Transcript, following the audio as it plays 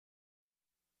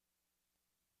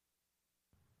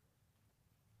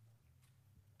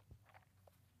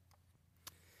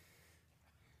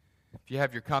If you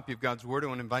have your copy of God's Word, I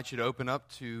want to invite you to open up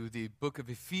to the book of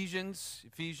Ephesians,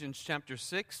 Ephesians chapter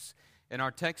 6. And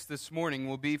our text this morning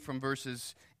will be from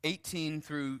verses 18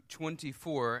 through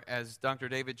 24. As Dr.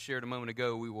 David shared a moment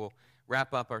ago, we will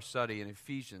wrap up our study in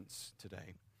Ephesians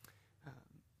today.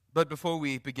 But before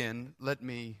we begin, let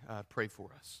me pray for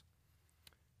us.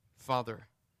 Father,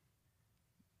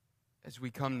 as we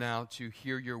come now to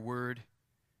hear your word,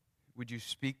 would you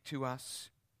speak to us?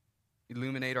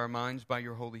 Illuminate our minds by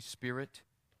your Holy Spirit.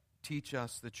 Teach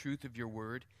us the truth of your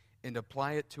word and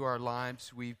apply it to our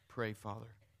lives, we pray,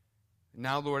 Father.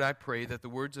 Now, Lord, I pray that the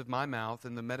words of my mouth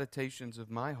and the meditations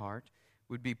of my heart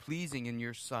would be pleasing in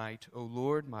your sight, O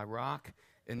Lord, my rock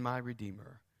and my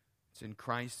redeemer. It's in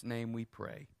Christ's name we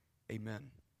pray.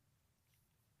 Amen.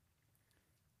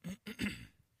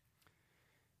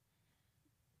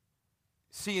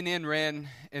 CNN ran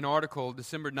an article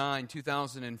December 9,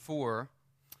 2004,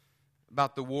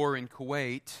 about the war in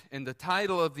Kuwait, and the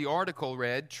title of the article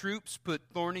read, "Troops Put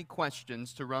Thorny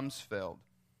Questions to Rumsfeld."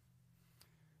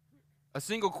 A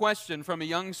single question from a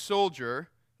young soldier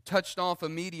touched off a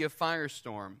media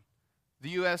firestorm. The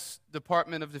U.S.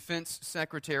 Department of Defense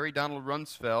Secretary Donald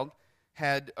Rumsfeld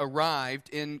had arrived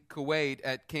in Kuwait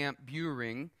at Camp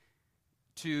Buehring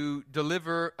to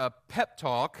deliver a pep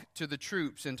talk to the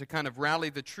troops and to kind of rally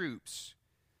the troops.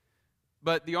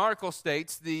 But the article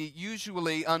states the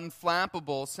usually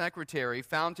unflappable secretary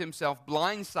found himself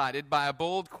blindsided by a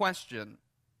bold question.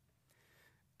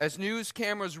 As news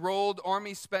cameras rolled,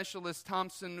 Army Specialist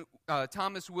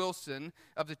Thomas Wilson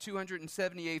of the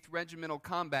 278th Regimental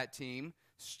Combat Team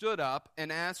stood up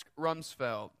and asked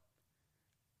Rumsfeld,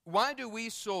 "Why do we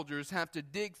soldiers have to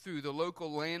dig through the local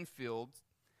landfills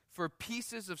for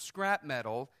pieces of scrap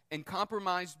metal and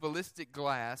compromised ballistic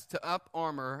glass to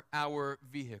up-armor our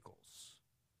vehicles?"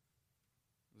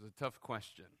 It was a tough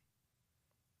question.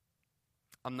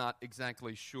 I'm not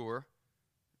exactly sure.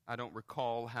 I don't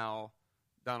recall how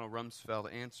Donald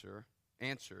Rumsfeld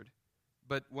answered.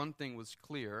 But one thing was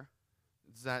clear,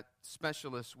 is that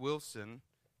Specialist Wilson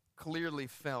clearly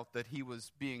felt that he was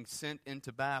being sent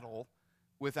into battle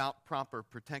without proper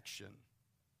protection.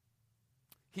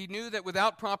 He knew that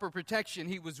without proper protection,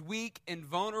 he was weak and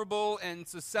vulnerable and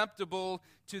susceptible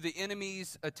to the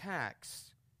enemy's attacks.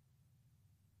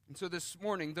 And so this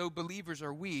morning, though believers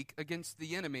are weak against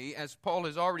the enemy, as Paul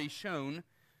has already shown,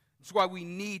 it's why we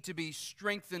need to be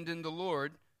strengthened in the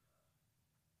Lord.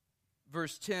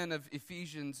 Verse 10 of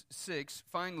Ephesians 6,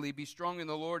 finally, be strong in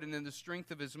the Lord and in the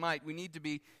strength of his might. We need to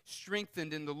be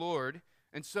strengthened in the Lord.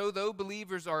 And so though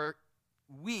believers are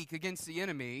weak against the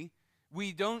enemy,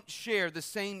 we don't share the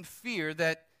same fear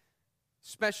that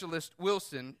Specialist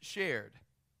Wilson shared.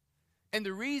 And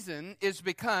the reason is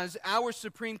because our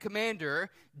Supreme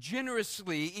Commander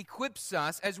generously equips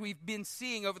us, as we've been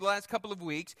seeing over the last couple of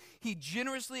weeks, he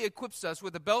generously equips us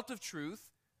with a belt of truth,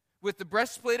 with the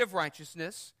breastplate of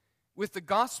righteousness, with the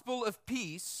gospel of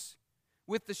peace,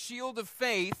 with the shield of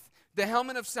faith, the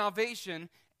helmet of salvation,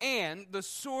 and the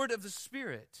sword of the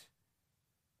Spirit.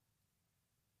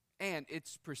 And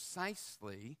it's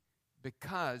precisely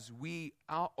because we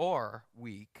are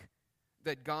weak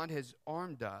that God has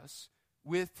armed us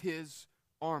with his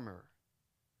armor.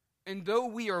 And though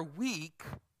we are weak,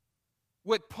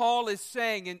 what Paul is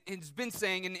saying and has been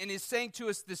saying and is saying to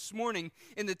us this morning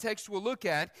in the text we'll look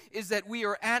at is that we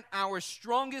are at our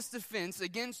strongest defense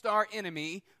against our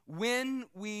enemy when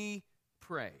we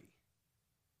pray.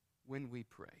 When we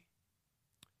pray.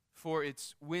 For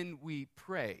it's when we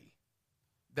pray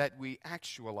that we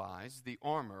actualize the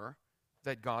armor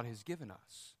that God has given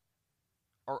us,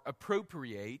 or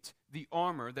appropriate the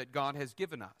armor that God has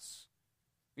given us.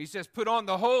 He says, put on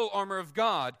the whole armor of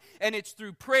God, and it's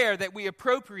through prayer that we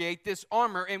appropriate this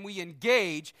armor and we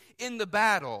engage in the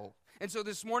battle. And so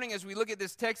this morning, as we look at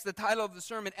this text, the title of the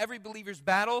sermon, Every Believer's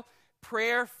Battle,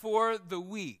 Prayer for the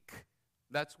Weak.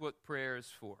 That's what prayer is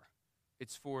for.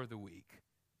 It's for the weak.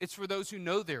 It's for those who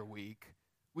know they're weak.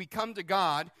 We come to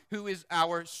God, who is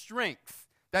our strength.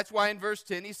 That's why in verse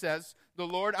 10 he says, the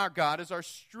Lord our God is our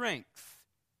strength.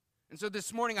 And so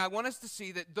this morning I want us to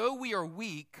see that though we are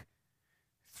weak,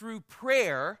 through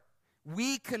prayer,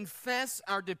 we confess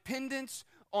our dependence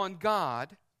on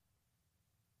God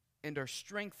and are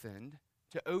strengthened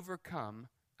to overcome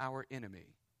our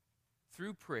enemy.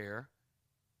 Through prayer,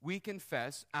 we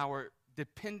confess our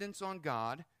dependence on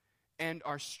God and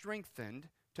are strengthened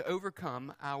to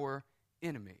overcome our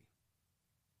enemy.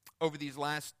 Over these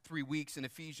last 3 weeks in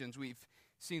Ephesians, we've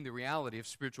seen the reality of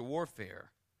spiritual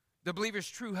warfare. The believer's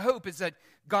true hope is that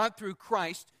God, through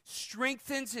Christ,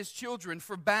 strengthens his children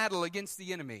for battle against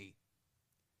the enemy.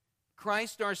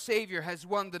 Christ our Savior has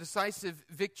won the decisive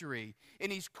victory,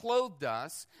 and He's clothed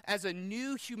us as a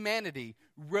new humanity,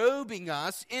 robing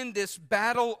us in this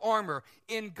battle armor,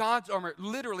 in God's armor.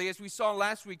 Literally, as we saw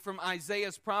last week from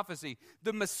Isaiah's prophecy,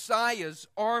 the Messiah's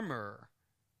armor.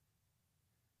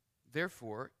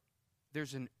 Therefore,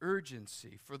 there's an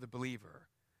urgency for the believer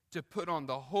to put on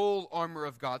the whole armor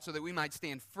of God so that we might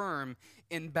stand firm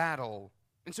in battle.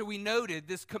 And so we noted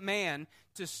this command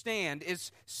to stand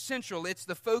is central. It's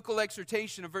the focal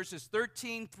exhortation of verses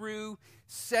 13 through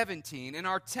 17. And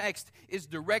our text is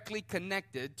directly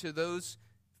connected to those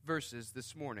verses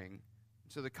this morning.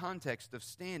 So the context of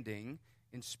standing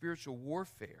in spiritual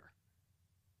warfare.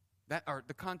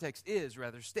 The context is,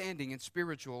 rather, standing in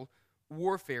spiritual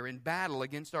warfare, in battle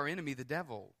against our enemy, the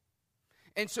devil.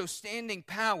 And so standing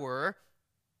power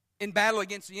in battle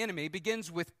against the enemy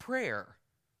begins with prayer.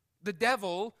 The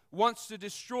devil wants to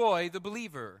destroy the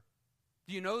believer.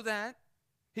 Do you know that?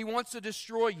 He wants to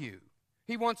destroy you.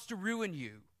 He wants to ruin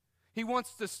you. He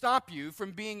wants to stop you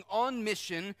from being on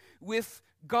mission with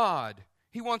God.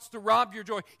 He wants to rob your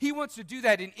joy. He wants to do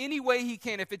that in any way he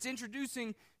can. If it's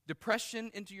introducing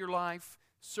depression into your life,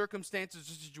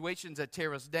 circumstances or situations that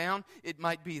tear us down, it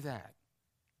might be that.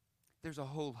 There's a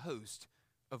whole host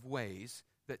of ways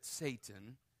that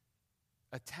Satan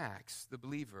attacks the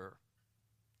believer.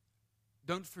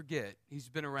 Don't forget, he's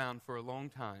been around for a long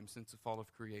time since the fall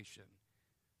of creation.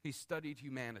 He studied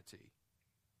humanity.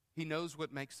 He knows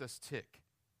what makes us tick.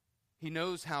 He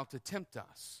knows how to tempt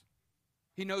us.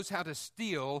 He knows how to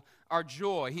steal our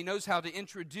joy. He knows how to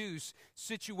introduce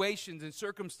situations and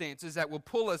circumstances that will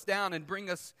pull us down and bring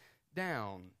us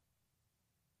down.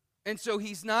 And so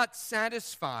he's not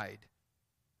satisfied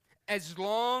as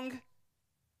long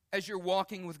as you're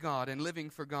walking with God and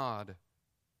living for God.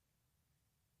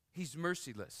 He's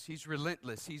merciless, he's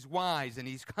relentless, he's wise, and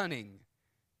he's cunning.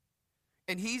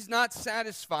 And he's not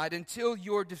satisfied until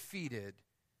you're defeated.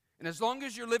 And as long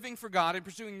as you're living for God and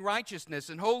pursuing righteousness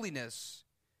and holiness,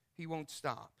 he won't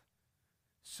stop.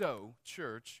 So,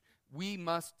 church, we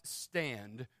must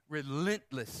stand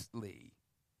relentlessly.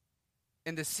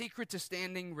 And the secret to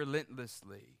standing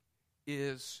relentlessly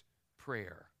is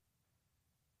prayer.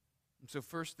 And so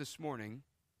first this morning,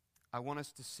 I want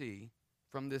us to see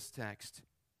from this text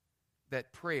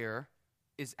that prayer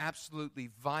is absolutely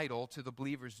vital to the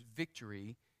believer's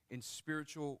victory in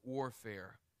spiritual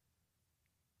warfare.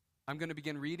 I'm going to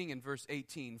begin reading in verse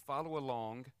 18. Follow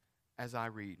along as I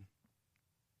read.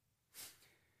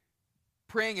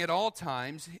 Praying at all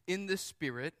times in the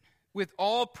Spirit, with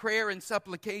all prayer and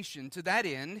supplication, to that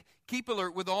end, keep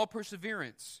alert with all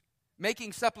perseverance,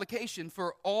 making supplication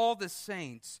for all the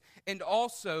saints, and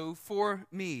also for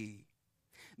me,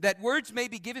 that words may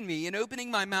be given me in opening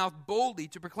my mouth boldly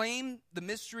to proclaim the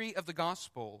mystery of the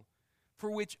gospel, for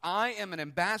which I am an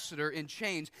ambassador in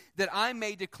chains, that I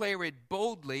may declare it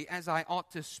boldly as I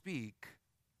ought to speak,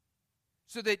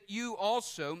 so that you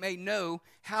also may know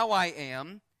how I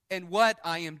am and what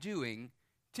I am doing.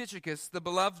 Tychicus, the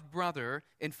beloved brother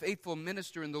and faithful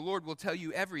minister in the Lord, will tell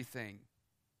you everything.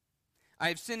 I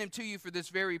have sent him to you for this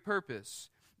very purpose,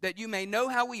 that you may know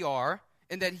how we are,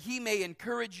 and that he may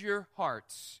encourage your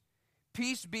hearts.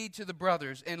 Peace be to the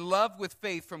brothers, and love with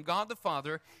faith from God the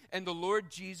Father and the Lord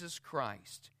Jesus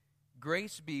Christ.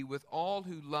 Grace be with all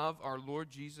who love our Lord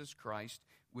Jesus Christ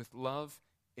with love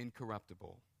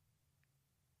incorruptible.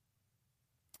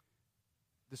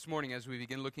 This morning, as we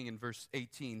begin looking in verse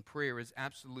 18, prayer is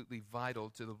absolutely vital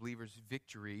to the believer's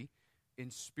victory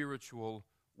in spiritual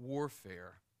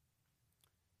warfare.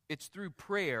 It's through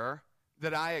prayer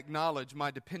that I acknowledge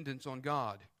my dependence on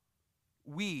God.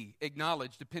 We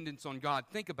acknowledge dependence on God.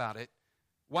 Think about it.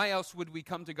 Why else would we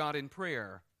come to God in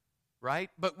prayer,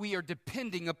 right? But we are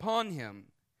depending upon Him.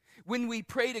 When we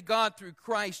pray to God through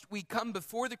Christ, we come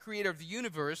before the Creator of the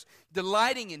universe,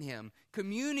 delighting in Him,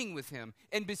 communing with Him,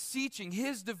 and beseeching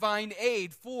His divine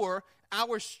aid for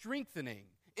our strengthening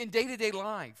in day-to-day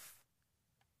life.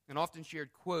 An often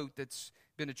shared quote that's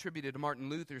been attributed to Martin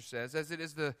Luther says, "As it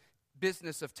is the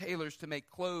business of tailors to make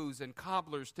clothes and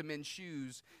cobblers to mend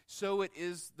shoes, so it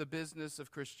is the business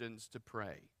of Christians to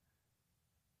pray."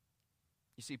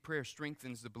 You see, prayer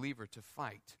strengthens the believer to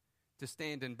fight, to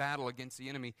stand in battle against the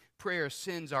enemy. Prayer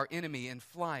sends our enemy in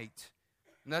flight.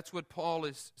 And that's what Paul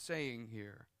is saying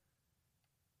here.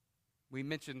 I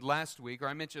mentioned last week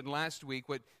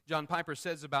what John Piper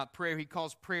says about prayer. He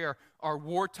calls prayer our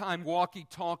wartime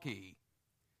walkie-talkie.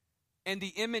 And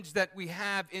the image that we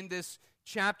have in this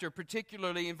chapter,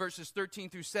 particularly in verses 13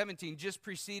 through 17, just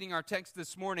preceding our text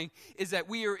this morning, is that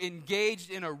we are engaged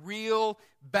in a real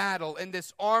battle, and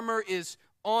this armor is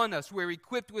on us. We're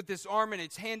equipped with this armor, and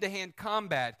it's hand-to-hand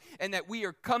combat, and that we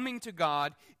are coming to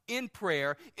God in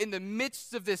prayer in the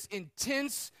midst of this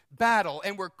intense battle,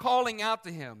 and we're calling out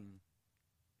to Him.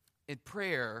 In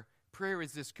prayer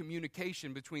is this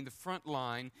communication between the front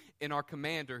line and our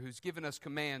commander who's given us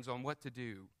commands on what to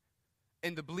do.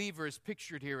 And the believer is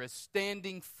pictured here as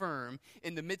standing firm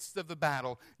in the midst of the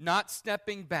battle, not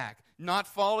stepping back, not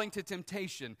falling to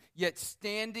temptation, yet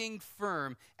standing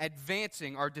firm,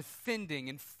 advancing or defending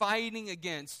and fighting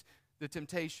against the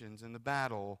temptations and the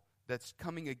battle that's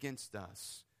coming against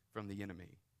us from the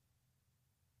enemy.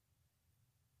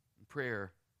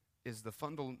 Prayer is the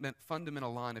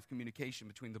fundamental line of communication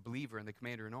between the believer and the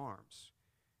commander in arms.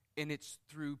 And it's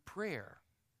through prayer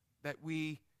that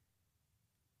we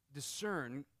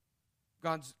discern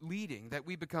God's leading, that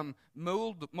we become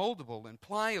moldable and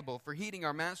pliable for heeding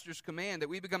our master's command, that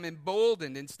we become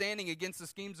emboldened in standing against the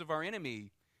schemes of our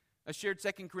enemy. I shared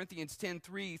 2 Corinthians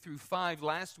 10:3-5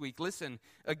 last week. Listen,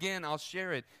 again, I'll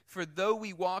share it. For though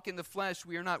we walk in the flesh,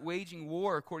 we are not waging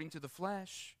war according to the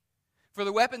flesh. For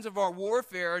the weapons of our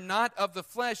warfare are not of the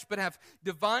flesh, but have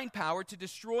divine power to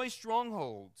destroy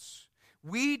strongholds.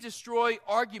 We destroy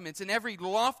arguments and every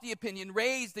lofty opinion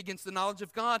raised against the knowledge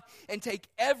of God and take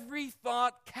every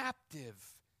thought captive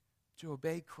to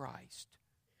obey Christ.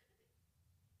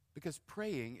 Because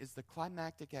praying is the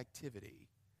climactic activity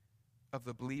of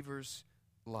the believer's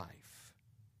life.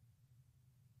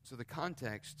 So the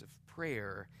context of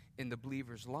prayer in the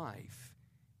believer's life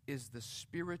is the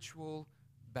spiritual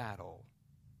battle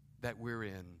that we're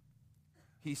in.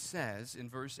 He says in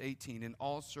verse 18,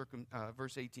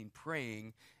 verse 18,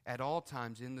 praying at all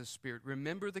times in the Spirit.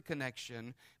 Remember the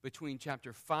connection between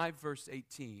chapter 5, verse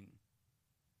 18.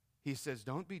 He says,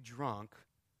 don't be drunk.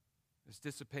 That's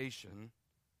dissipation.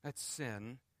 That's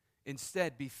sin.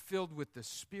 Instead, be filled with the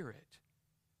Spirit.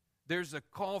 There's a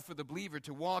call for the believer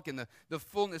to walk in the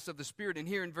fullness of the Spirit. And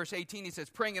here in verse 18, he says,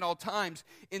 praying at all times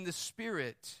in the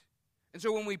Spirit. And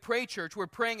so when we pray, church, we're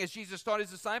praying as Jesus taught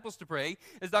his disciples to pray,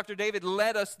 as Dr. David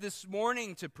led us this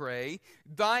morning to pray,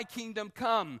 thy kingdom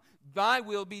come, thy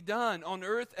will be done on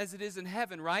earth as it is in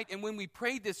heaven, right? And when we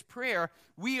pray this prayer,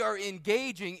 we are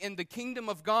engaging in the kingdom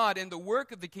of God and the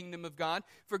work of the kingdom of God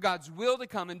for God's will to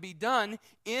come and be done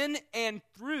in and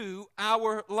through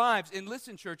our lives. And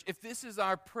listen, church, if this is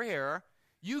our prayer,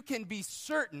 you can be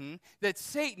certain that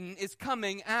Satan is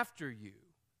coming after you.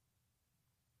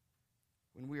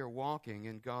 When we are walking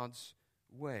in God's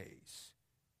ways,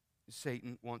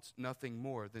 Satan wants nothing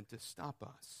more than to stop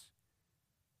us.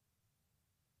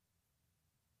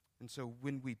 And so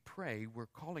when we pray, we're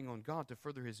calling on God to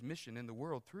further his mission in the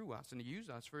world through us and to use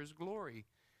us for his glory.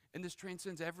 And this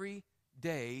transcends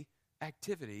everyday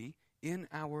activity in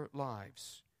our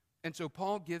lives. And so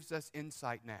Paul gives us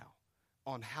insight now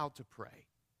on how to pray.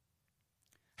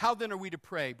 How then are we to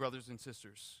pray, brothers and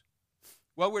sisters?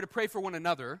 Well, we're to pray for one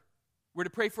another. We're to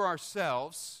pray for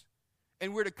ourselves,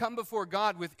 and we're to come before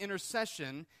God with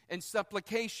intercession and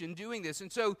supplication doing this. And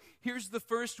so here's the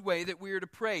first way that we are to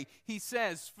pray. He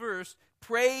says, first,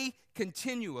 pray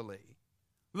continually.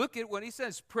 Look at what he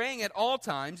says, praying at all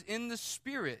times in the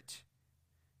Spirit.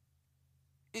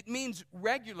 It means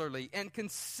regularly and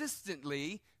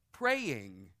consistently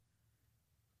praying.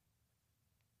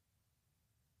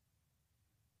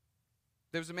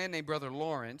 There was a man named Brother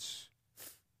Lawrence.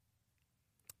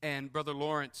 And Brother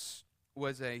Lawrence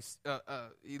was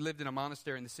he lived in a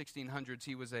monastery in the 1600s.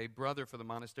 He was a brother for the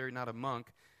monastery, not a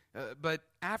monk. But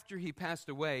after he passed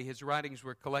away, his writings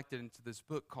were collected into this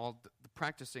book called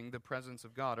Practicing the Presence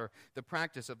of God, or The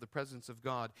Practice of the Presence of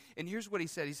God. And here's what he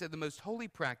said. He said, the most holy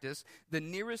practice, the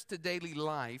nearest to daily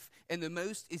life, and the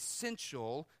most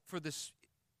essential for this,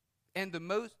 and the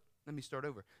most, let me start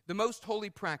over. The most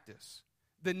holy practice,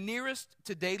 the nearest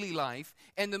to daily life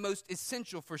and the most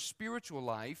essential for spiritual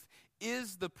life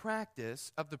is the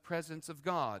practice of the presence of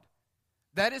God.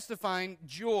 That is to find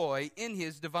joy in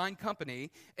his divine company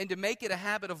and to make it a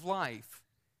habit of life,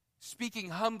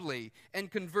 speaking humbly and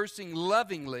conversing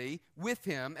lovingly with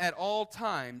him at all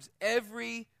times,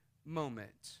 every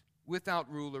moment,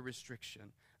 without rule or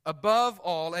restriction. Above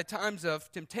all, at times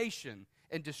of temptation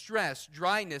and distress,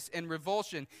 dryness and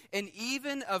revulsion, and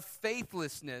even of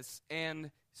faithlessness and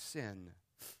sin.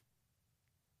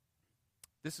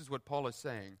 This is what Paul is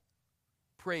saying.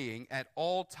 Praying at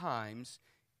all times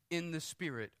in the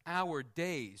Spirit. Our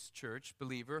days, church,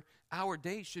 believer, our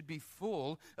days should be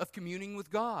full of communing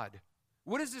with God.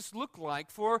 What does this look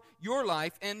like for your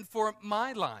life and for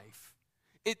my life?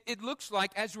 It looks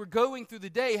like, as we're going through the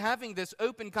day, having this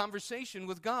open conversation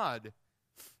with God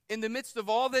in the midst of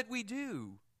all that we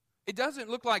do. It doesn't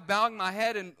look like bowing my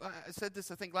head, and I said this,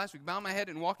 I think, last week, bowing my head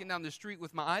and walking down the street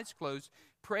with my eyes closed,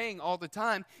 praying all the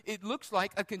time. It looks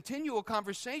like a continual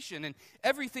conversation, and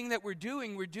everything that we're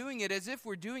doing it as if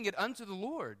we're doing it unto the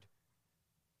Lord.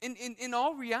 In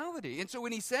all reality. And so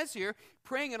when he says here,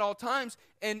 praying at all times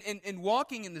and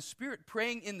walking in the Spirit,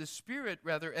 praying in the Spirit,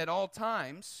 rather, at all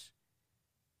times,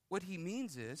 what he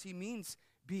means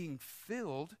being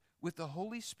filled with the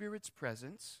Holy Spirit's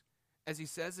presence, as he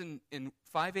says in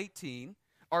 5:18,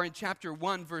 or in chapter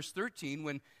 1, verse 13,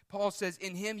 when Paul says,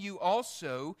 in him you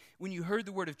also, when you heard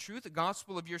the word of truth, the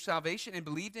gospel of your salvation, and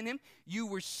believed in him, you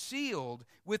were sealed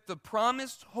with the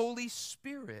promised Holy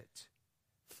Spirit,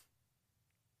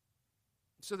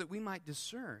 so that we might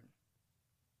discern,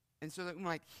 and so that we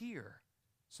might hear,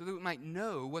 so that we might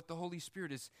know what the Holy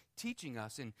Spirit is teaching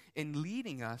us and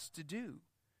leading us to do.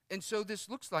 And so this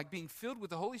looks like being filled with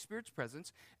the Holy Spirit's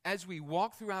presence as we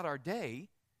walk throughout our day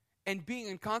and being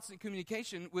in constant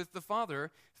communication with the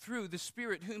Father through the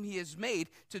Spirit whom he has made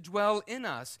to dwell in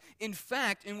us. In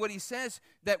fact, in what he says,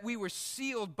 that we were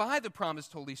sealed by the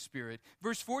promised Holy Spirit.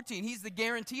 Verse 14, he's the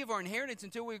guarantee of our inheritance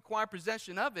until we acquire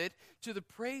possession of it to the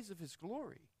praise of his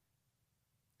glory.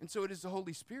 And so it is the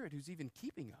Holy Spirit who's even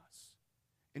keeping us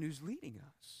and who's leading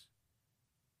us.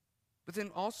 But then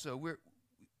also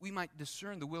we might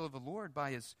discern the will of the Lord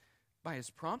by his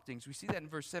promptings. We see that in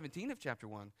verse 17 of chapter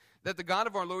 1. That the God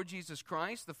of our Lord Jesus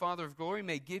Christ, the Father of glory,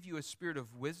 may give you a spirit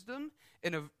of wisdom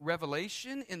and of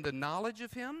revelation in the knowledge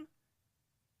of him.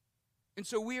 And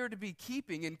so we are to be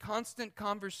keeping in constant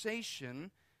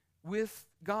conversation with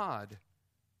God.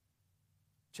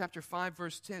 Chapter 5,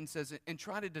 verse 10 says, and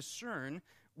try to discern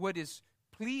what is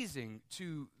pleasing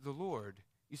to the Lord.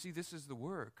 You see, this is the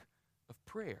work of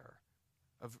prayer,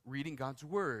 of reading God's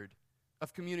word,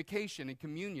 of communication and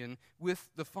communion with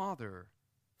the Father.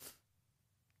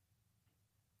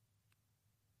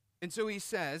 And so he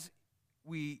says,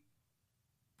 we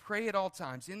pray at all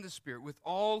times in the Spirit with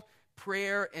all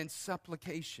prayer and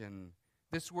supplication.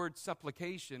 This word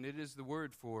supplication, it is the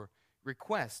word for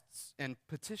requests and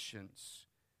petitions.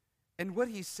 And what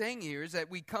he's saying here is that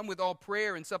we come with all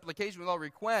prayer and supplication, with all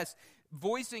requests,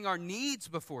 voicing our needs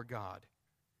before God.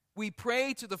 We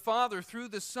pray to the Father through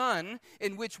the Son,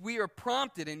 in which we are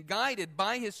prompted and guided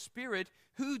by his Spirit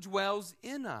who dwells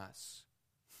in us.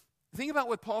 Think about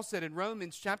what Paul said in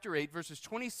Romans chapter 8, verses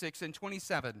 26 and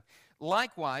 27.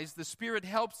 Likewise, the Spirit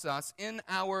helps us in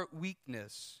our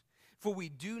weakness, for we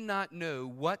do not know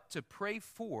what to pray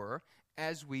for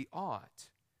as we ought.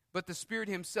 But the Spirit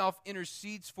himself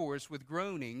intercedes for us with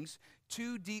groanings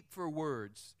too deep for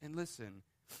words. And listen,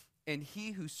 and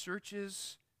he who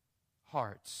searches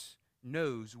hearts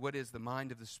knows what is the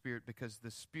mind of the Spirit, because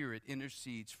the Spirit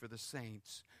intercedes for the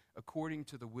saints according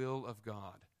to the will of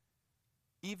God.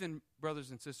 Even, brothers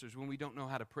and sisters, when we don't know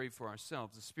how to pray for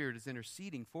ourselves, the Spirit is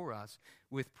interceding for us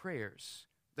with prayers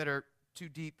that are too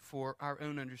deep for our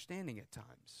own understanding at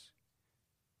times.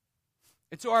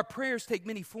 And so our prayers take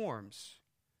many forms.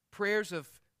 Prayers of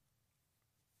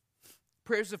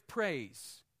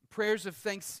praise, prayers of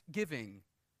thanksgiving,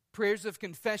 prayers of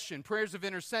confession, prayers of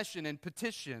intercession and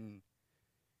petition.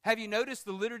 Have you noticed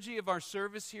the liturgy of our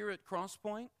service here at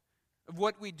Crosspoint? Of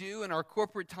what we do in our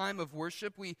corporate time of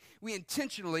worship? We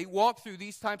intentionally walk through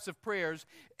these types of prayers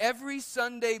every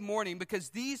Sunday morning, because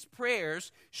these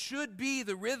prayers should be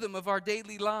the rhythm of our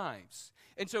daily lives.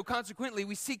 And so consequently,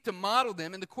 we seek to model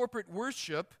them in the corporate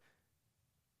worship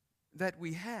that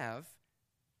we have.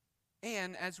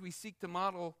 And as we seek to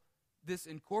model this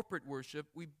in corporate worship,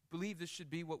 we believe this should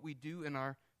be what we do in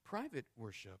our private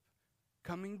worship,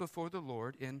 coming before the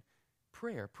Lord in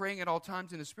prayer, praying at all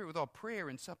times in the Spirit with all prayer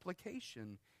and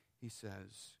supplication, he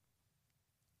says.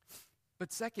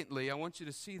 But secondly, I want you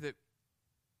to see that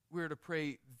we're to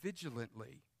pray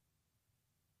vigilantly.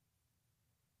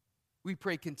 We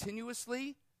pray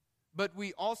continuously, but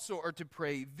we also are to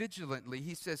pray vigilantly.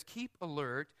 He says, keep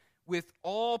alert with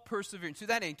all perseverance. To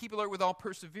that end, keep alert with all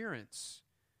perseverance.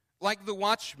 Like the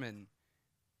watchman.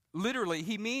 Literally,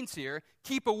 he means here,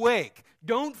 keep awake.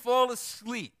 Don't fall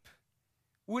asleep.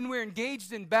 When we're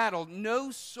engaged in battle, no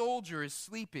soldier is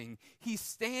sleeping. He's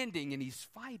standing and he's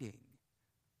fighting.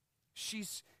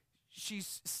 She's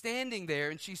standing there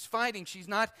and she's fighting. She's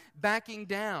not backing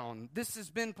down. This has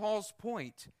been Paul's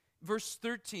point. Verse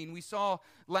 13, we saw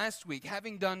last week,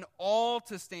 having done all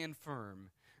to stand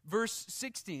firm. Verse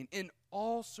 16, in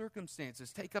all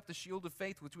circumstances, take up the shield of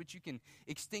faith with which you can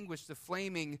extinguish the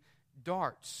flaming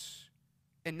darts.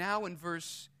 And now in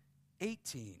verse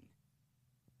 18,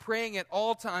 praying at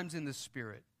all times in the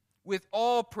Spirit, with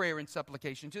all prayer and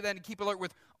supplication. To that, and keep alert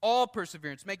with all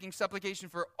perseverance, making supplication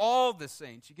for all the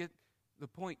saints. You get the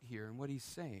point here and what he's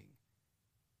saying.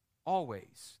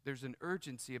 Always. There's an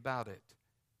urgency about it.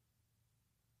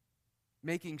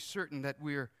 Making certain that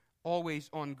we're always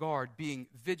on guard, being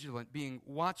vigilant, being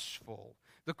watchful.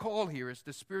 The call here is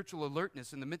to spiritual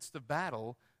alertness in the midst of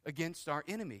battle against our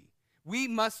enemy. We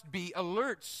must be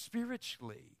alert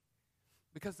spiritually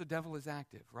because the devil is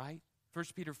active, right?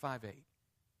 1 Peter 5:8.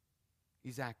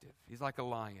 He's active. He's like a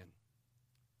lion,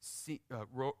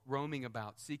 roaming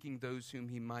about, seeking those whom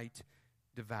he might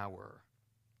devour.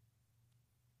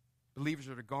 Believers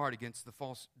are to guard against the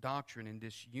false doctrine and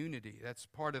disunity. That's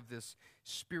part of this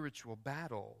spiritual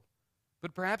battle.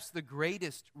 But perhaps the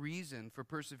greatest reason for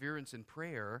perseverance in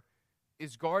prayer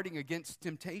is guarding against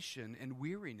temptation and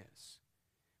weariness.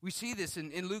 We see this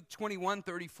in Luke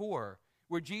 21:34,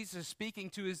 where Jesus, speaking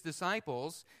to his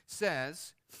disciples,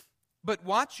 says, "But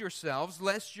watch yourselves,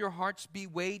 lest your hearts be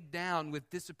weighed down with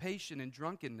dissipation and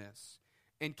drunkenness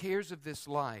and cares of this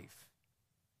life.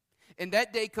 And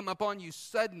that day come upon you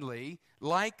suddenly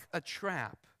like a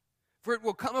trap. For it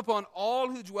will come upon all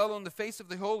who dwell on the face of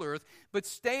the whole earth. But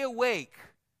stay awake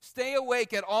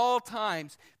at all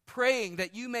times, praying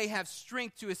that you may have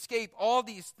strength to escape all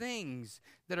these things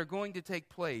that are going to take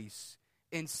place,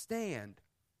 and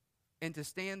to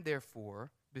stand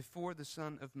therefore before the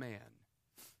Son of Man."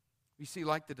 You see,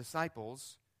 like the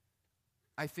disciples,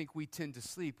 I think we tend to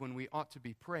sleep when we ought to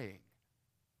be praying.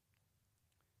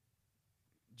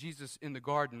 Jesus in the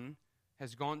garden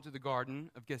has gone to the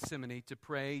Garden of Gethsemane to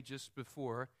pray just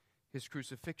before his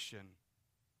crucifixion.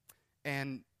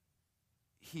 And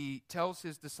he tells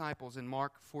his disciples in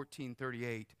Mark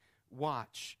 14:38,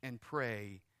 "Watch and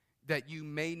pray that you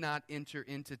may not enter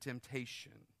into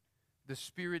temptation. The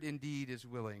spirit indeed is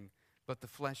willing, but the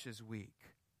flesh is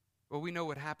weak." Well, we know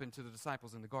what happened to the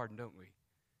disciples in the garden, don't we?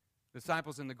 The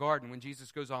disciples in the garden, when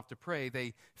Jesus goes off to pray,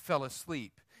 they fell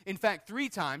asleep. In fact, 3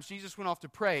 times Jesus went off to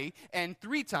pray, and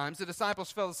 3 times the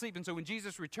disciples fell asleep. And so when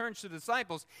Jesus returns to the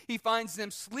disciples, he finds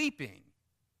them sleeping.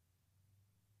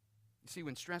 You see,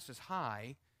 when stress is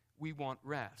high, we want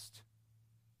rest.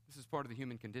 This is part of the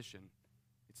human condition.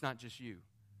 It's not just you,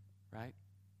 right?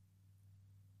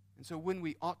 And so when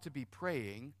we ought to be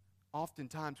praying,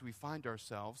 oftentimes we find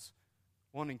ourselves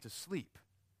wanting to sleep.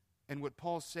 And what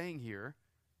Paul's saying here,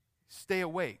 stay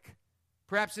awake.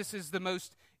 Perhaps this is the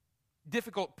most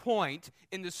difficult point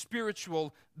in the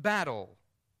spiritual battle.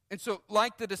 And so,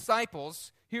 like the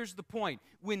disciples, here's the point.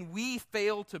 When we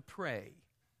fail to pray,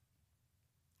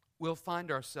 we'll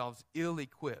find ourselves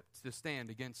ill-equipped to stand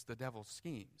against the devil's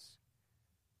schemes.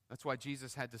 That's why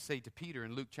Jesus had to say to Peter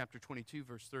in Luke chapter 22,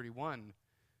 verse 31,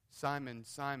 "Simon,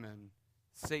 Simon,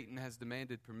 Satan has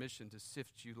demanded permission to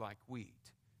sift you like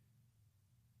wheat,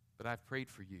 but I've prayed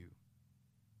for you.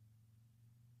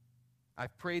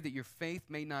 I've prayed that your faith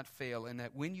may not fail, and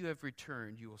that when you have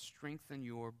returned, you will strengthen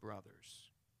your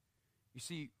brothers." You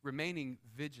see, remaining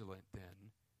vigilant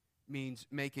then means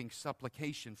making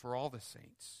supplication for all the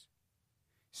saints.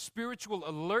 Spiritual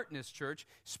alertness, church,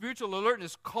 spiritual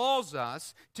alertness calls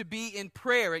us to be in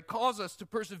prayer. It calls us to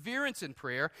perseverance in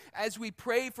prayer as we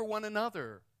pray for one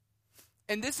another.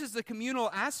 And this is the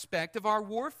communal aspect of our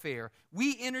warfare.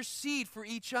 We intercede for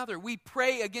each other. We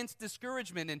pray against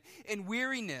discouragement and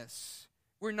weariness.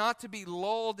 We're not to be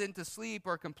lulled into sleep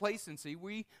or complacency.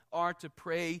 We are to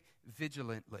pray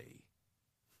vigilantly.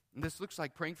 And this looks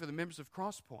like praying for the members of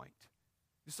Crosspoint.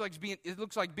 It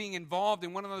looks like being involved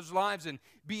in one of those lives and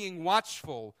being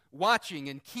watchful, watching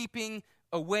and keeping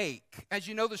awake. As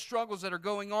you know the struggles that are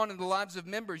going on in the lives of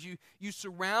members, you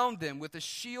surround them with a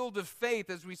shield of faith,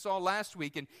 as we saw last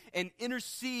week, and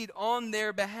intercede on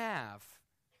their behalf.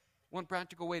 One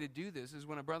practical way to do this is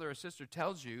when a brother or sister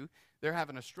tells you they're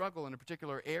having a struggle in a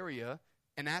particular area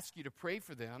and asks you to pray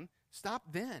for them,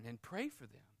 stop then and pray for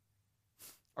them.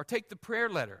 Or take the prayer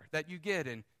letter that you get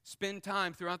and spend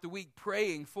time throughout the week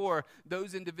praying for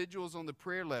those individuals on the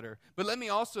prayer letter. But let me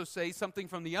also say something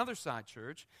from the other side,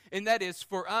 church, and that is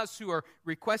for us who are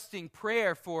requesting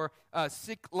prayer for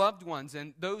sick loved ones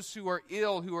and those who are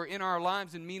ill, who are in our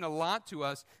lives and mean a lot to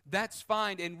us, that's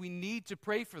fine, and we need to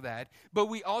pray for that. But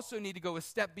we also need to go a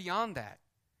step beyond that.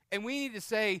 And we need to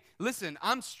say, listen,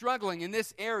 I'm struggling in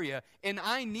this area, and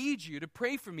I need you to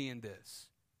pray for me in this.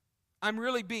 I'm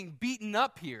really being beaten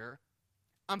up here.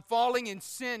 I'm falling in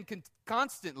sin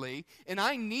constantly, and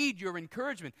I need your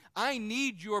encouragement. I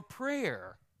need your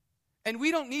prayer. And we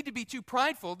don't need to be too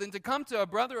prideful than to come to a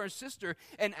brother or sister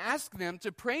and ask them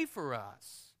to pray for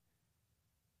us.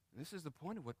 And this is the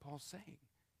point of what Paul's saying.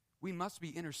 We must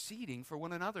be interceding for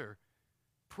one another.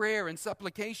 Prayer and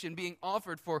supplication being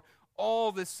offered for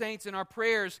all the saints, and our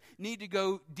prayers need to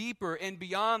go deeper and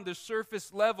beyond the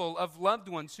surface level of loved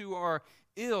ones who are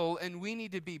ill, and we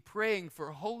need to be praying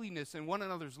for holiness in one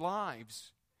another's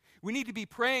lives. We need to be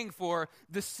praying for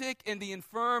the sick and the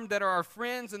infirm that are our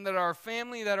friends and that are our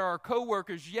family, that are our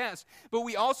co-workers, yes. But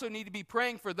we also need to be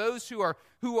praying for those who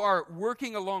are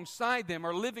working alongside them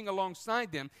or living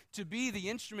alongside them to be the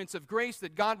instruments of grace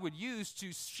that God would use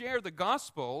to share the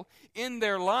gospel in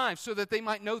their lives so that they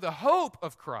might know the hope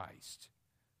of Christ.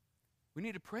 We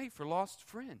need to pray for lost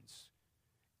friends.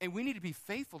 And we need to be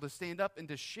faithful to stand up and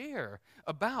to share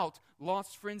about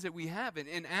lost friends that we have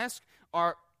and ask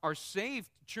our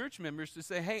saved church members to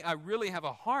say, hey, I really have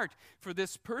a heart for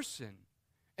this person,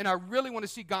 and I really want to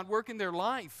see God work in their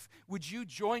life. Would you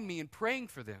join me in praying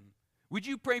for them? Would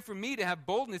you pray for me to have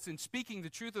boldness in speaking the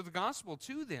truth of the gospel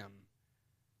to them?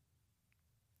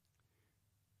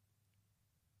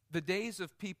 The days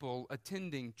of people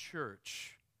attending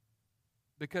church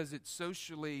because it's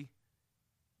socially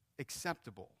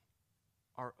acceptable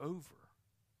are over.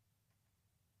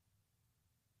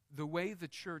 The way the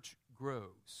church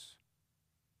grows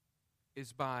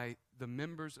is by the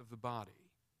members of the body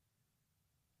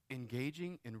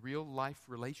engaging in real life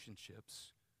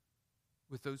relationships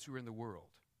with those who are in the world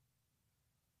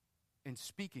and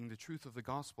speaking the truth of the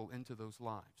gospel into those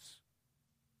lives.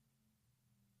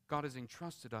 God has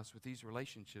entrusted us with these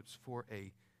relationships for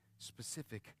a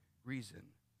specific reason.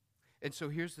 And so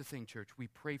here's the thing, church. We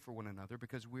pray for one another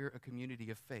because we're a community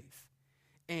of faith.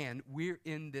 And we're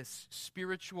in this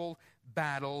spiritual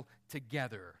battle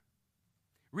together.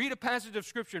 Read a passage of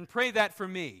Scripture and pray that for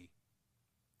me.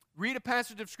 Read a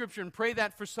passage of Scripture and pray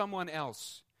that for someone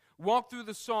else. Walk through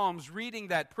the Psalms reading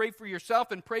that. Pray for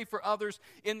yourself and pray for others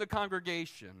in the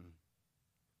congregation.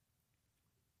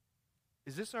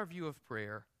 Is this our view of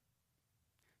prayer?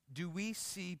 Do we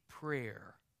see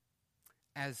prayer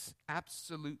as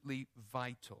absolutely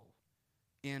vital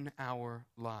in our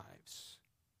lives?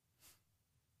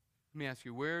 Let me ask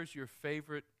you, where's your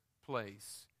favorite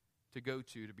place to go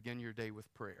to begin your day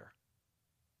with prayer?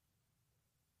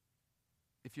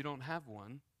 If you don't have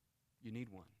one, you need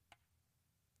one.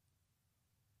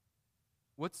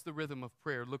 What's the rhythm of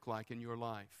prayer look like in your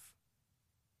life?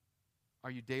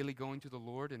 Are you daily going to the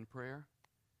Lord in prayer?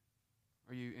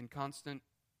 Are you in constant,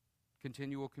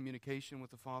 continual communication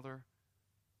with the Father?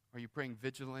 Are you praying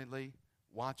vigilantly,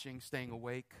 watching, staying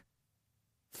awake?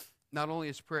 Not only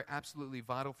is prayer absolutely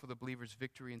vital for the believer's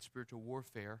victory in spiritual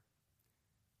warfare,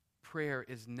 prayer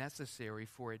is necessary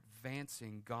for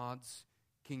advancing God's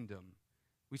kingdom.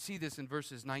 We see this in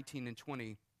verses 19 and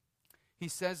 20. He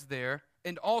says there,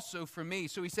 and also for me.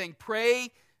 So he's saying, pray,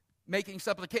 making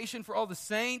supplication for all the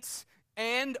saints,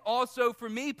 and also for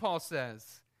me, Paul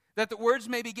says, that the words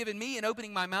may be given me in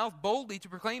opening my mouth boldly to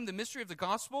proclaim the mystery of the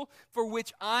gospel, for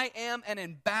which I am an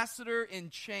ambassador in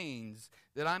chains,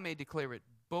 that I may declare it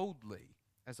boldly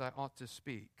as I ought to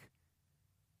speak.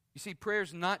 You see, prayer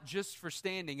is not just for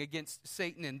standing against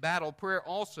Satan in battle. Prayer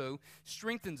also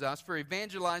strengthens us for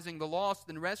evangelizing the lost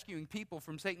and rescuing people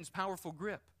from Satan's powerful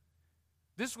grip.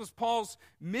 This was Paul's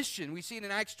mission. We see it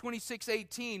in Acts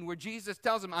 26:18, where Jesus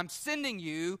tells him, I'm sending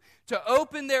you to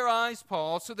open their eyes,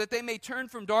 Paul, so that they may turn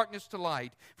from darkness to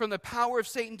light, from the power of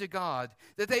Satan to God,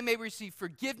 that they may receive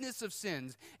forgiveness of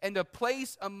sins and a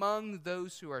place among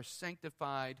those who are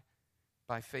sanctified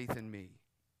by faith in me.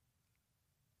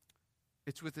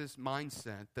 It's with this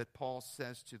mindset that Paul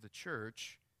says to the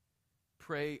church,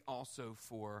 pray also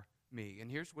for me. And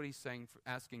here's what he's saying,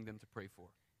 asking them to pray for.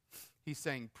 He's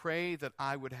saying, pray that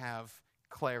I would have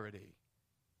clarity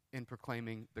in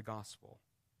proclaiming the gospel.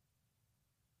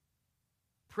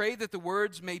 Pray that the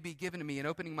words may be given to me in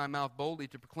opening my mouth boldly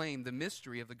to proclaim the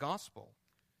mystery of the gospel.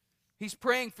 He's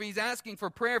asking for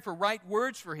prayer for right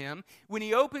words for him when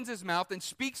he opens his mouth and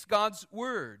speaks God's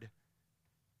word.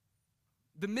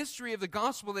 The mystery of the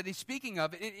gospel that he's speaking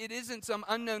of, it isn't some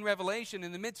unknown revelation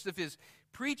in the midst of his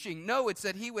preaching. No, it's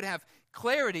that he would have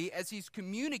clarity as he's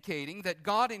communicating that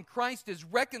God in Christ is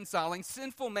reconciling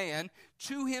sinful man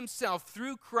to himself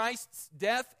through Christ's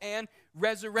death and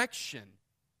resurrection.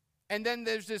 And then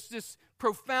there's this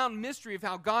profound mystery of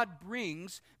how God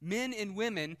brings men and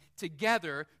women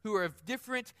together who are of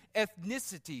different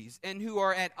ethnicities and who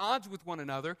are at odds with one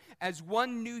another as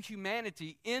one new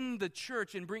humanity in the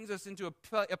church and brings us into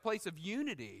a place of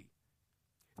unity.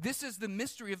 This is the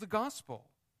mystery of the gospel.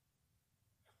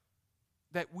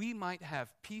 That we might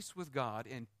have peace with God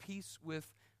and peace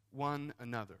with one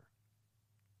another.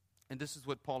 And this is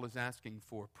what Paul is asking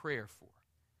for prayer for.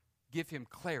 Give him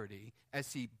clarity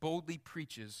as he boldly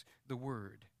preaches the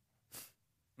word.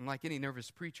 And like any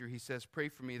nervous preacher, he says, pray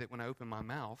for me that when I open my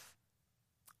mouth,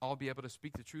 I'll be able to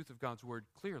speak the truth of God's word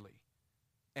clearly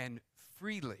and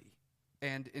freely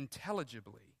and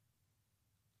intelligibly.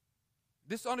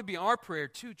 This ought to be our prayer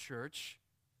too, church.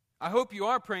 I hope you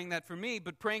are praying that for me,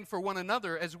 but praying for one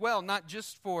another as well, not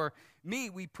just for me.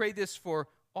 We pray this for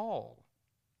all.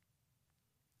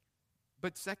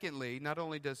 But secondly, not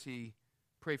only does he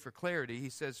pray for clarity, he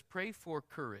says, pray for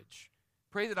courage.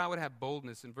 Pray that I would have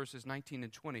boldness in verses 19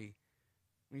 and 20.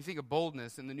 When you think of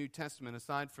boldness in the New Testament,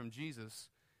 aside from Jesus,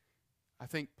 I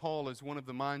think Paul is one of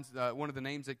the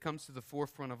names that comes to the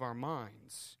forefront of our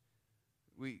minds.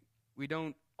 We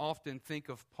don't often think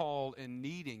of Paul in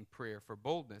needing prayer for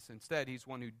boldness. Instead, he's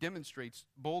one who demonstrates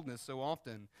boldness so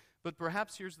often. But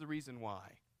perhaps here's the reason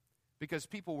why. Because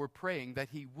people were praying that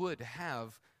he would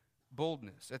have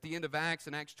boldness. At the end of Acts,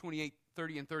 in Acts 28,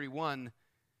 30 and 31,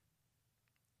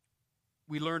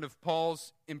 we learn of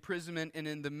Paul's imprisonment, and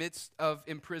in the midst of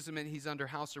imprisonment, he's under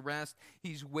house arrest.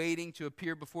 He's waiting to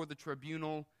appear before the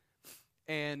tribunal.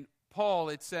 And Paul,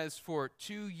 it says, for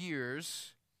 2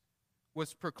 years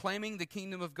was proclaiming the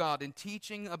kingdom of God and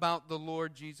teaching about the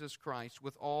Lord Jesus Christ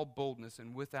with all boldness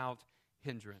and without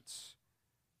hindrance.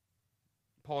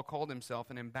 Paul called himself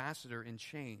an ambassador in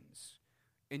chains.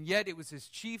 And yet it was his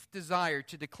chief desire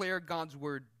to declare God's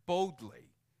word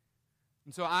boldly.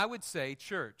 And so I would say,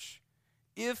 church,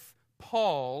 if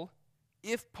Paul,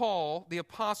 the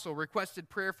apostle, requested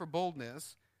prayer for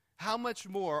boldness, how much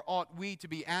more ought we to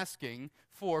be asking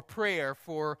for prayer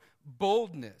for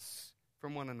boldness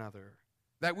from one another?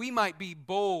 That we might be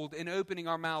bold in opening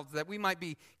our mouths, that we might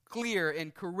be clear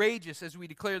and courageous as we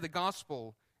declare the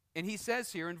gospel. And he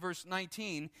says here in verse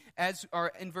 19,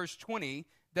 or in verse 20,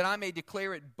 that I may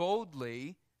declare it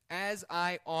boldly as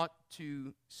I ought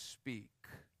to speak.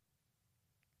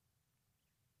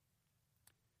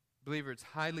 Believer, it's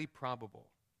highly probable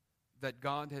that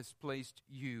God has placed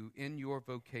you in your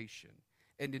vocation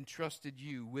and entrusted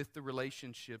you with the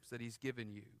relationships that he's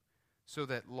given you so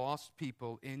that lost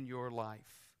people in your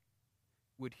life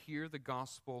would hear the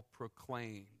gospel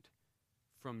proclaimed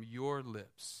from your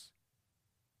lips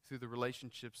through the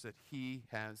relationships that he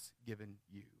has given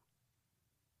you.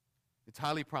 It's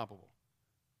highly probable.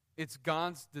 It's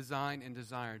God's design and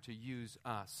desire to use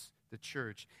us, the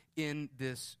church, in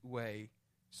this way.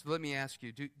 So let me ask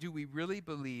you, do we really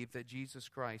believe that Jesus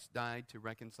Christ died to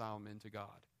reconcile men to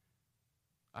God?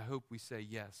 I hope we say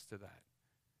yes to that.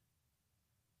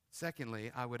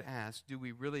 Secondly, I would ask, do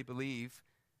we really believe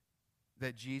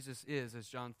that Jesus is, as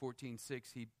John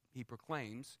 14:6 he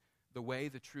proclaims, the way,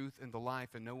 the truth, and the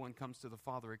life, and no one comes to the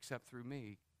Father except through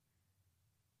me?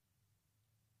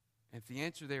 And if the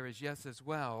answer there is yes as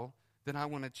well, then I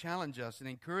want to challenge us and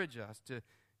encourage us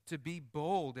to be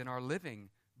bold in our living,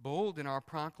 bold in our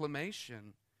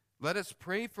proclamation. Let us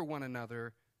pray for one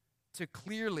another to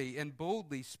clearly and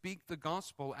boldly speak the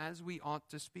gospel as we ought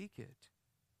to speak it.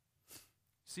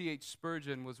 C.H.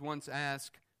 Spurgeon was once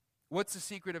asked, "What's the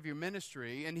secret of your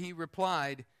ministry?" And he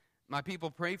replied, "My people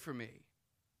pray for me."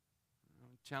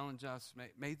 Challenge us,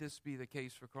 may this be the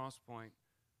case for Crosspoint,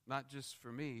 not just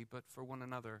for me, but for one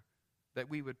another, that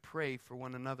we would pray for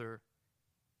one another.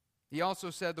 He also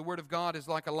said the word of God is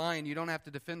like a lion. You don't have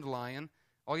to defend the lion.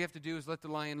 All you have to do is let the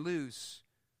lion loose,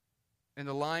 and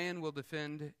the lion will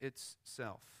defend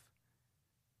itself.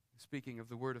 Speaking of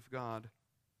the word of God,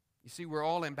 you see, we're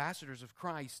all ambassadors of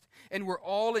Christ, and we're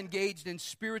all engaged in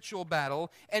spiritual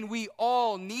battle, and we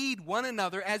all need one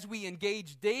another as we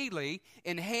engage daily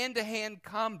in hand-to-hand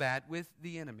combat with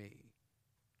the enemy.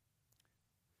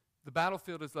 The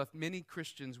battlefield has left many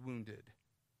Christians wounded,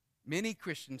 many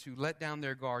Christians who let down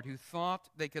their guard, who thought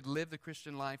they could live the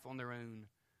Christian life on their own.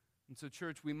 And so,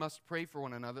 church, we must pray for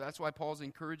one another. That's why Paul's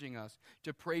encouraging us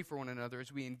to pray for one another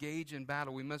as we engage in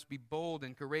battle. We must be bold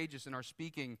and courageous in our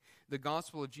speaking the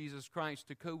gospel of Jesus Christ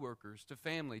to coworkers, to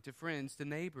family, to friends, to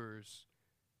neighbors.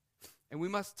 And we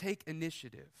must take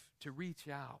initiative to reach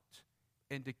out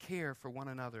and to care for one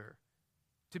another,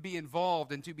 to be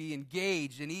involved and to be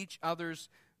engaged in each other's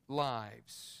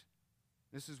lives.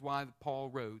 This is why Paul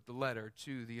wrote the letter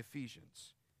to the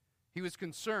Ephesians. He was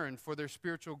concerned for their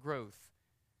spiritual growth.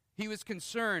 He was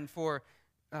concerned for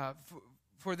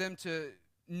them to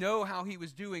know how he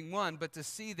was doing, one, but to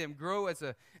see them grow as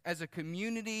a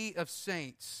community of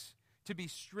saints, to be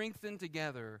strengthened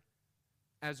together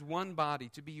as one body,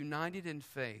 to be united in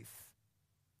faith.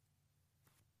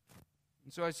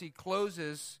 And so as he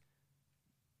closes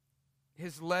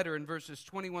his letter in verses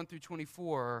 21 through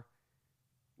 24,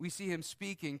 we see him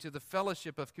speaking to the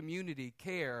fellowship of community,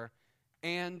 care,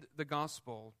 and the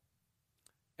gospel.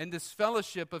 And this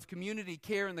fellowship of community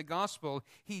care in the gospel,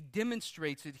 he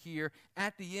demonstrates it here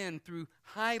at the end through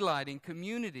highlighting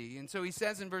community. And so he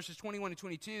says in verses 21 and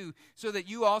 22, so that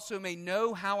you also may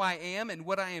know how I am and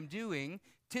what I am doing,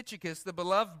 Tychicus, the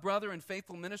beloved brother and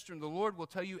faithful minister in the Lord, will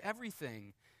tell you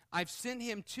everything. I've sent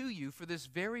him to you for this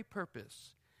very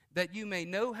purpose, that you may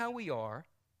know how we are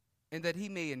and that he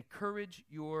may encourage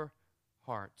your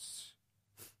hearts.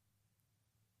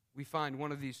 We find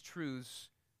one of these truths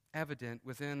evident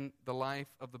within the life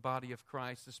of the body of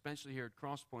Christ, especially here at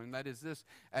Crosspoint, and that is this: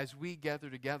 as we gather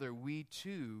together, we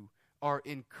too are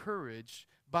encouraged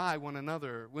by one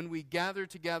another. When we gather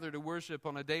together to worship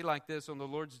on a day like this, on the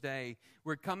Lord's Day,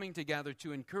 we're coming together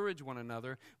to encourage one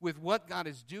another with what God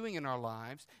is doing in our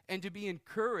lives and to be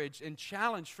encouraged and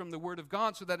challenged from the Word of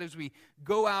God, so that as we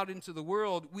go out into the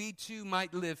world, we too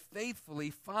might live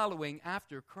faithfully following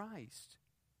after Christ.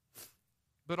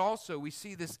 But also we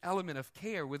see this element of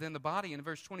care within the body. In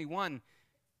verse 21,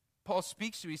 Paul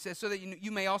speaks to, he says, so that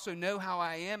you may also know how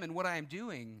I am and what I am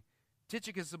doing.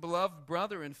 Tychicus, the beloved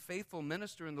brother and faithful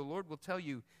minister in the Lord, will tell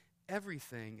you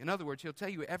everything. In other words, he'll tell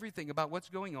you everything about what's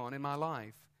going on in my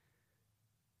life.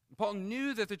 Paul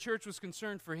knew that the church was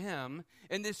concerned for him,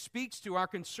 and this speaks to our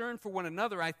concern for one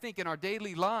another, I think, in our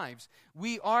daily lives.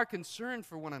 We are concerned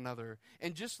for one another.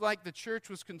 And just like the church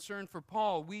was concerned for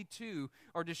Paul, we too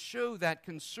are to show that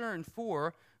concern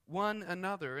for one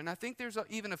another. And I think there's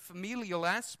even a familial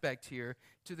aspect here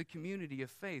to the community of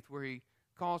faith, where he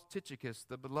calls Tychicus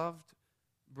the beloved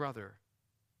brother.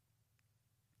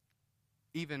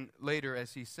 Even later,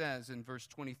 as he says in verse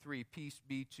 23, peace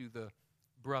be to the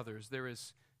brothers. There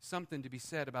is something to be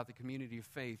said about the community of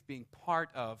faith being part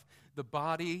of the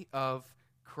body of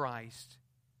Christ.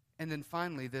 And then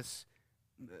finally, this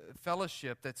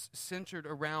fellowship that's centered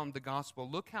around the gospel.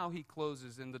 Look how he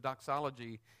closes in the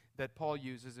doxology that Paul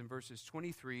uses in verses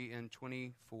 23 and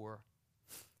 24.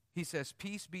 He says,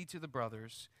 peace be to the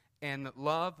brothers, and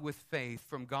love with faith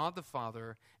from God the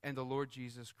Father and the Lord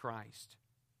Jesus Christ.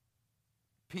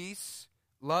 Peace,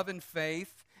 love, and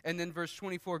faith. And then verse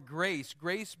 24, grace.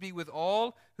 Grace be with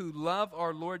all who love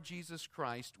our Lord Jesus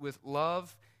Christ with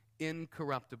love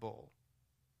incorruptible.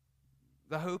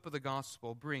 The hope of the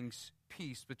gospel brings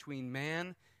peace between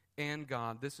man and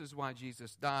God. This is why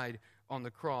Jesus died on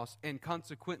the cross. And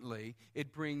consequently,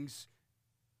 it brings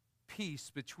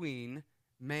peace between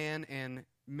man and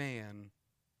man,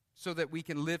 so that we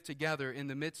can live together in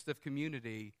the midst of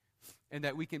community and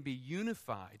that we can be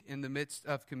unified in the midst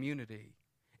of community.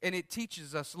 And it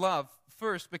teaches us love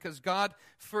first because God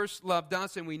first loved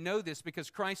us, and we know this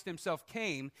because Christ himself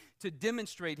came to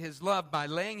demonstrate his love by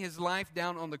laying his life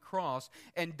down on the cross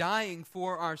and dying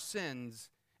for our sins.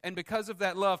 And because of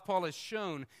that love, Paul has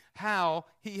shown how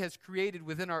he has created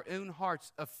within our own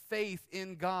hearts a faith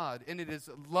in God. And it is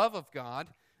love of God,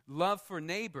 love for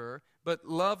neighbor, but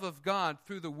love of God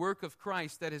through the work of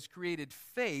Christ that has created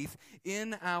faith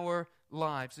in our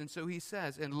lives. And so he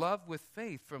says, and love with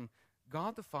faith from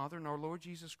God the Father and our Lord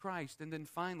Jesus Christ. And then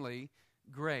finally,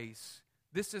 grace.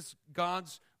 This is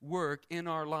God's work in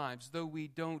our lives. Though we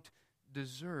don't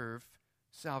deserve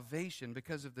salvation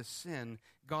because of the sin,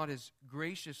 God has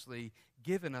graciously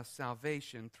given us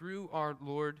salvation through our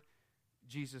Lord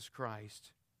Jesus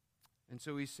Christ. And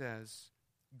so he says,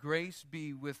 grace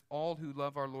be with all who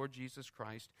love our Lord Jesus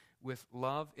Christ with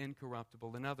love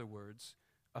incorruptible. In other words,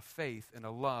 a faith and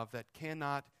a love that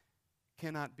cannot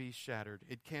be shattered.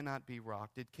 It cannot be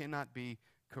rocked. It cannot be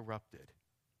corrupted.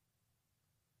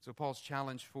 So Paul's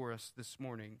challenge for us this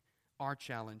morning, our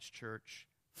challenge, church,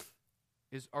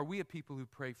 is, are we a people who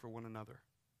pray for one another?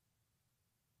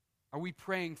 Are we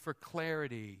praying for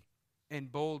clarity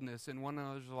and boldness in one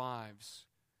another's lives?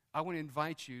 I want to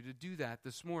invite you to do that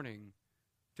this morning,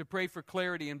 to pray for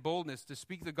clarity and boldness, to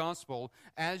speak the gospel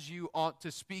as you ought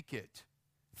to speak it.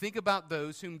 Think about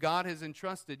those whom God has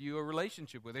entrusted you a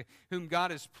relationship with, whom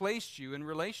God has placed you in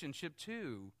relationship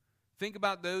to. Think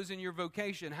about those in your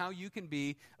vocation, how you can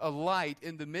be a light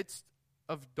in the midst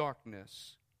of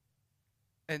darkness.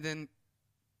 And then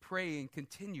praying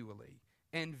continually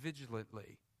and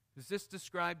vigilantly. Does this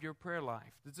describe your prayer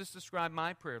life? Does this describe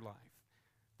my prayer life?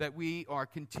 That we are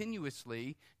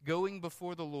continuously going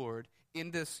before the Lord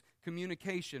in this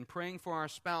communication, praying for our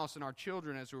spouse and our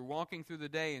children as we're walking through the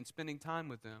day and spending time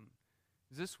with them.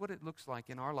 Is this what it looks like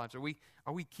in our lives? Are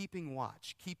we keeping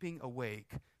watch, keeping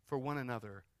awake for one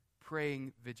another,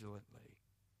 praying vigilantly?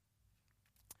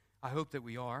 I hope that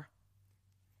we are.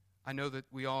 I know that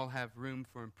we all have room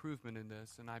for improvement in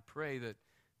this, and I pray that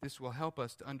this will help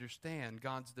us to understand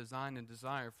God's design and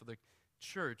desire for the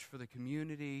church, for the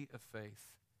community of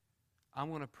faith. I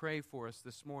want to pray for us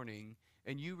this morning,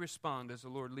 and you respond as the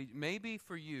Lord leads. Maybe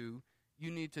for you,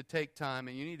 you need to take time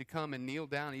and you need to come and kneel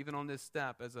down even on this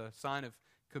step as a sign of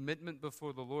commitment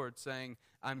before the Lord, saying,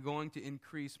 I'm going to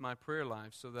increase my prayer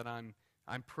life so that I'm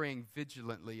praying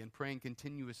vigilantly and praying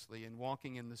continuously and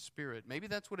walking in the Spirit. Maybe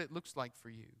that's what it looks like for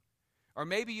you. Or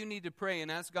maybe you need to pray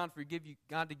and ask God to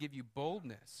give you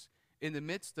boldness in the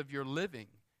midst of your living,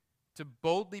 to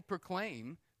boldly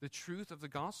proclaim the truth of the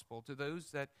gospel to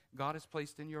those that God has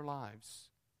placed in your lives.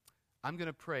 I'm going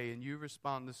to pray, and you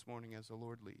respond this morning as the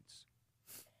Lord leads.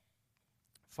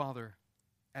 Father,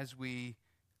 as we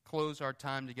close our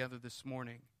time together this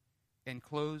morning and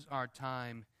close our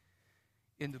time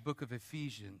in the book of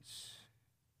Ephesians,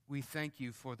 we thank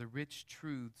you for the rich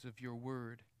truths of your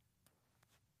word.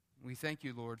 We thank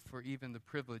you, Lord, for even the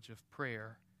privilege of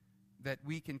prayer, that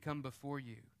we can come before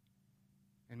you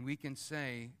and we can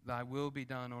say, thy will be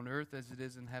done on earth as it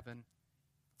is in heaven.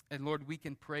 And Lord, we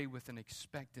can pray with an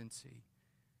expectancy,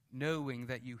 knowing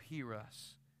that you hear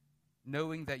us,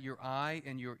 knowing that your eye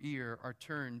and your ear are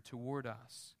turned toward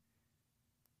us.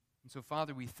 And so,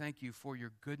 Father, we thank you for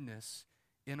your goodness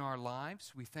in our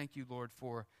lives. We thank you, Lord,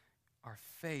 for our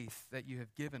faith that you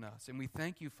have given us. And we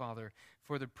thank you, Father,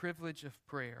 for the privilege of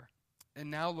prayer. And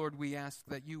now, Lord, we ask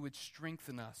that you would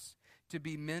strengthen us to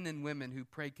be men and women who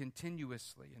pray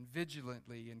continuously and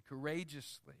vigilantly and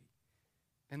courageously.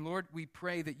 And Lord, we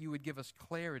pray that you would give us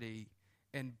clarity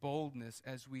and boldness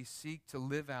as we seek to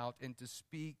live out and to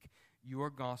speak your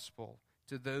gospel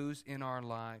to those in our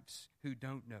lives who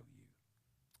don't know you.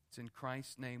 It's in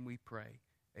Christ's name we pray.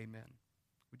 Amen.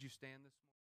 Would you stand this morning?